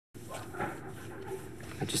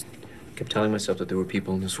I just kept telling myself that there were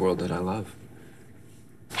people in this world that I love.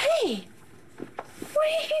 Hey! What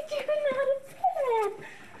are you doing out of bed?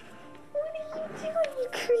 What are you doing, you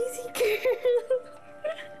crazy girl?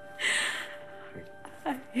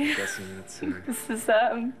 I'm guessing that's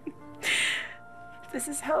This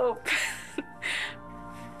is Hope.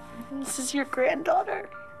 This is your granddaughter.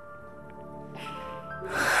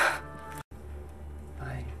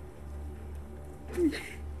 Hi.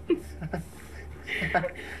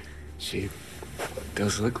 She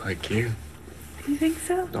does look like you. You think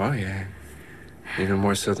so? Oh, yeah. Even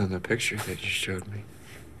more so than the picture that you showed me.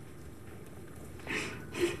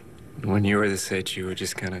 When you were this age, you were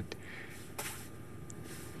just kind of...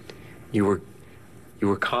 You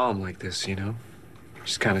were calm like this, you know?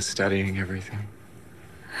 Just kind of studying everything.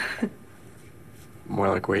 More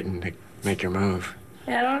like waiting to make your move.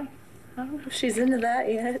 Yeah, I don't know if she's into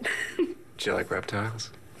that yet. Do you like reptiles?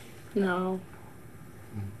 No.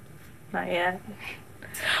 Not yet.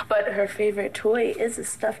 But her favorite toy is a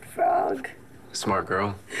stuffed frog. Smart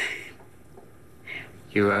girl.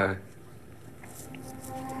 You,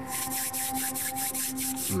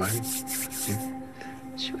 mind? Yeah.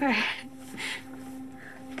 Sure.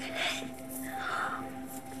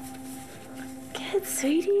 Good,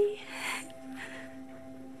 sweetie.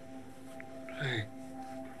 Hey.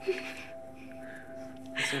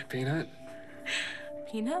 What's up, Peanut?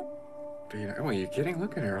 Peanut? Peanut? Oh, are you kidding?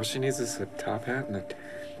 Look at her. All she needs is a top hat and a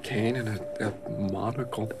cane and a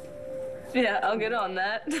monocle. Yeah, I'll get on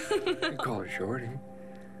that. You call her Shorty.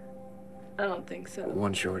 I don't think so.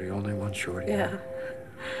 One Shorty, only one Shorty. Yeah.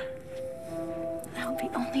 There'll be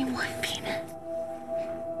only one Peanut.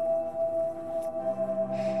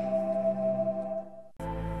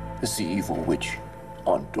 Has the evil witch,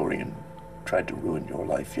 Aunt Dorian, tried to ruin your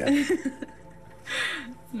life yet?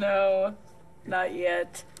 No, not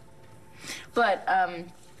yet. But,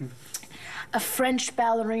 a French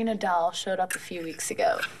ballerina doll showed up a few weeks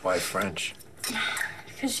ago. Why French?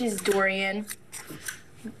 Because she's Dorian.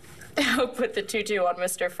 I put the tutu on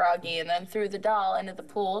Mr. Froggy and then threw the doll into the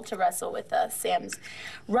pool to wrestle with Sam's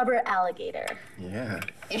rubber alligator. Yeah.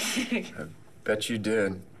 I bet you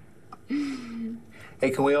did. Hey,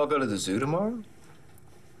 can we all go to the zoo tomorrow?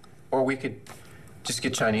 Or we could just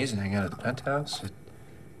get Chinese and hang out at the penthouse.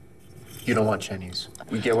 You don't want Chinese.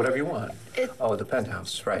 We get whatever you want. Oh, the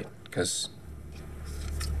penthouse, right. Because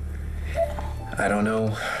I don't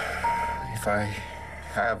know if I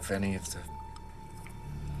have any of the...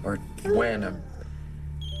 Or when I'm...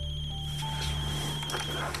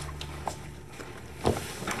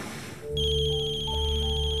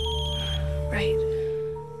 Right.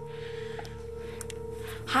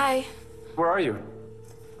 Hi. Where are you?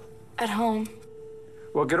 At home.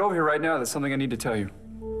 Well, get over here right now. There's something I need to tell you.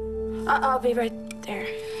 I'll be right there.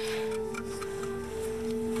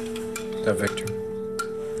 Is that Victor?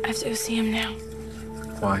 I have to go see him now.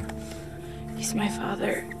 Why? He's my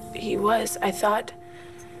father. He was. I thought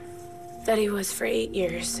that he was for 8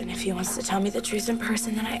 years. And if he wants to tell me the truth in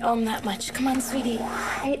person, then I owe him that much. Come on, sweetie. All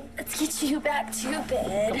right, let's get you back to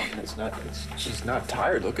bed. Come on, she's not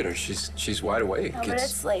tired. Look at her. She's wide awake. No, but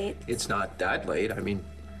it's late. It's not that late. I mean,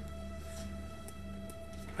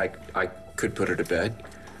 I could put her to bed.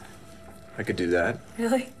 I could do that.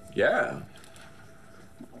 Really? Yeah.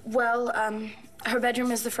 Well, her bedroom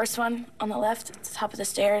is the first one on the left, at the top of the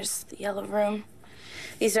stairs, the yellow room.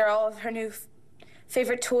 These are all of her new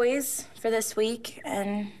favorite toys for this week,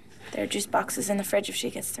 and there are juice boxes in the fridge if she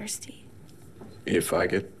gets thirsty. If I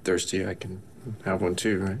get thirsty, I can have one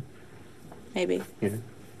too, right? Maybe. Yeah.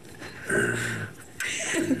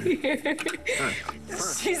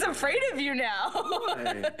 She's afraid of you now.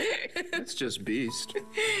 Hey, it's just Beast.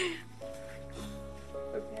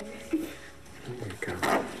 There you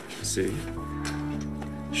go. See?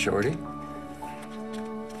 Shorty?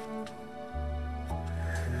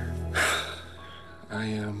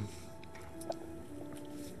 I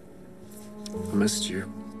missed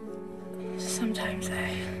you. Sometimes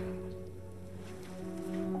I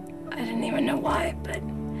didn't even know why, but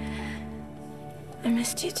I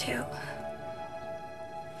missed you too.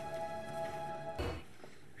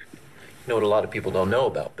 You know what a lot of people don't know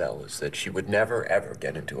about Belle is that she would never, ever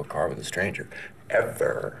get into a car with a stranger.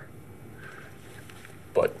 Ever.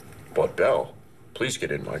 But Belle, please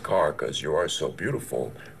get in my car because you are so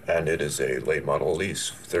beautiful. And it is a late model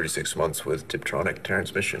lease, 36 months with Tiptronic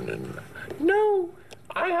transmission and... No,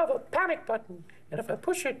 I have a panic button. And if I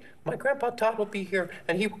push it, my grandpa Todd will be here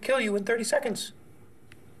and he will kill you in 30 seconds.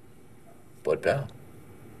 But Belle,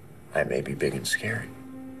 I may be big and scary.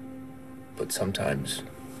 But sometimes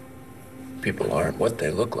people aren't what they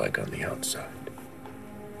look like on the outside.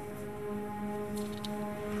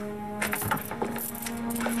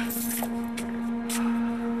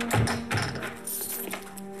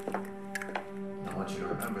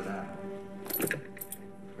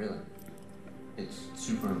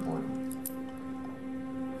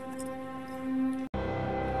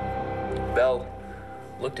 Belle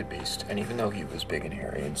looked at Beast, and even though he was big and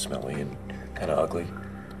hairy and smelly and kind of ugly,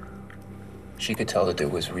 she could tell that there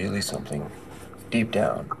was really something deep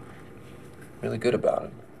down really good about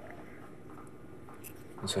him.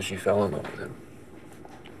 And so she fell in love with him.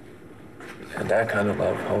 And that kind of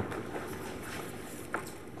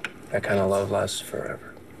love lasts forever.